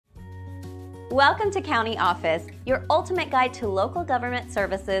Welcome to County Office, your ultimate guide to local government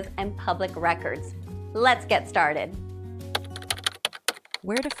services and public records. Let's get started.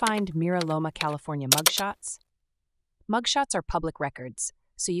 Where to find Mira Loma, California mugshots? Mugshots are public records,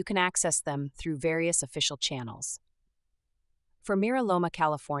 so you can access them through various official channels. For Mira Loma,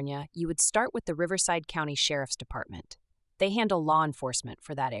 California, you would start with the Riverside County Sheriff's Department. They handle law enforcement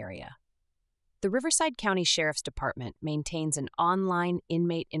for that area. The Riverside County Sheriff's Department maintains an online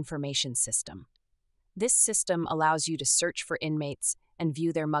inmate information system. This system allows you to search for inmates and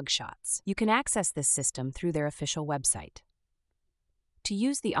view their mugshots. You can access this system through their official website. To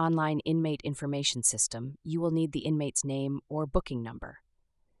use the online inmate information system, you will need the inmate's name or booking number.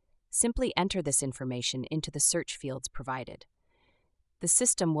 Simply enter this information into the search fields provided. The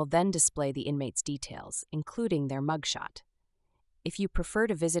system will then display the inmate's details, including their mugshot. If you prefer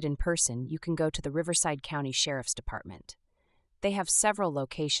to visit in person, you can go to the Riverside County Sheriff's Department. They have several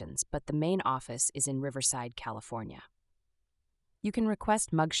locations, but the main office is in Riverside, California. You can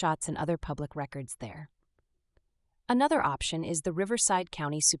request mugshots and other public records there. Another option is the Riverside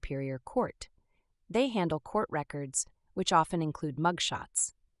County Superior Court. They handle court records, which often include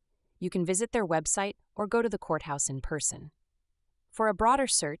mugshots. You can visit their website or go to the courthouse in person. For a broader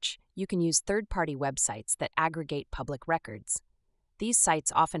search, you can use third-party websites that aggregate public records. These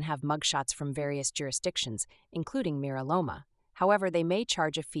sites often have mugshots from various jurisdictions, including Mira Loma. However, they may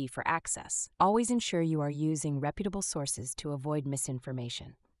charge a fee for access. Always ensure you are using reputable sources to avoid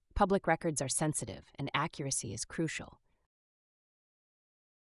misinformation. Public records are sensitive, and accuracy is crucial.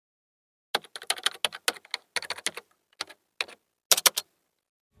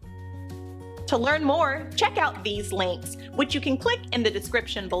 To learn more, check out these links, which you can click in the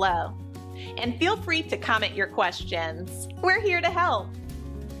description below. And feel free to comment your questions. We're here to help.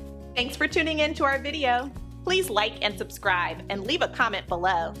 Thanks for tuning in to our video. Please like and subscribe and leave a comment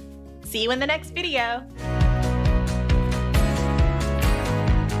below. See you in the next video.